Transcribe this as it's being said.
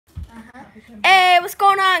Hey, what's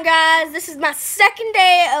going on, guys? This is my second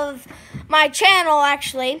day of my channel,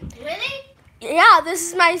 actually. Really? Yeah,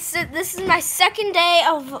 this is my second day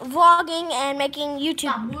of vlogging and making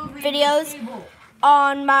YouTube videos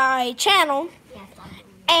on my channel.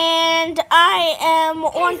 And I am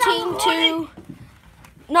wanting to.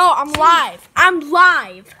 No, I'm live. I'm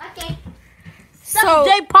live. Okay. So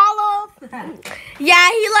Jake Paul. Yeah,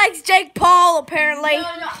 he likes Jake Paul apparently. No,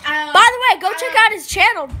 By the way, go check out his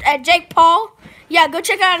channel at Jake Paul. Yeah, go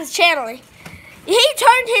check out his channel. He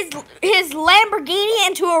turned his Lamborghini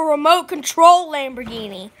into a remote control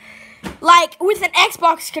Lamborghini, like with an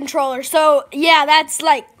Xbox controller. So yeah, that's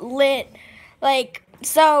like lit. Like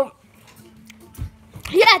so.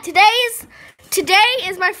 Yeah, today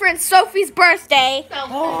is my friend Sophie's birthday.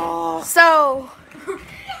 Oh. So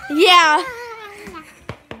yeah.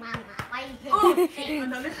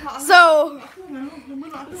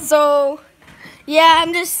 So, yeah,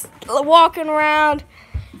 I'm just walking around.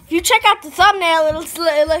 If you check out the thumbnail, it looks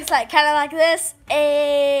like kind of like this.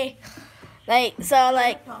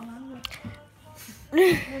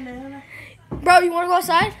 Bro, you want to go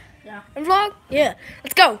outside? Yeah. And vlog? Yeah.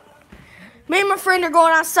 Let's go. Me and my friend are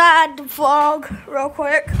going outside to vlog real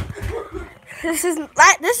quick. This is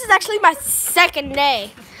actually my second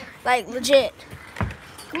day, like legit.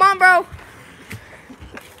 Come on, bro.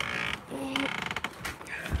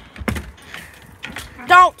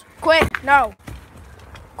 Don't quit. No.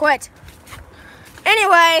 Quit.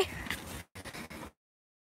 Anyway,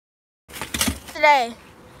 today.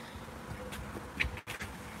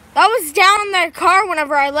 That was down in their car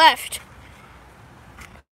whenever I left.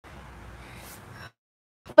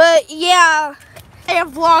 But yeah, I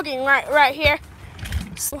am vlogging right here.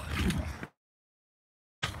 So,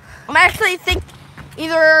 I'm actually thinking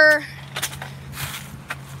either.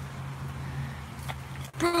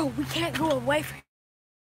 Bro, we can't go away from.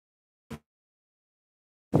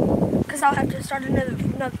 Because I'll have to start another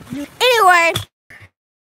new. Anyway,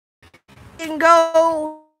 you can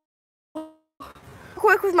go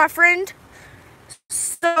quick with my friend.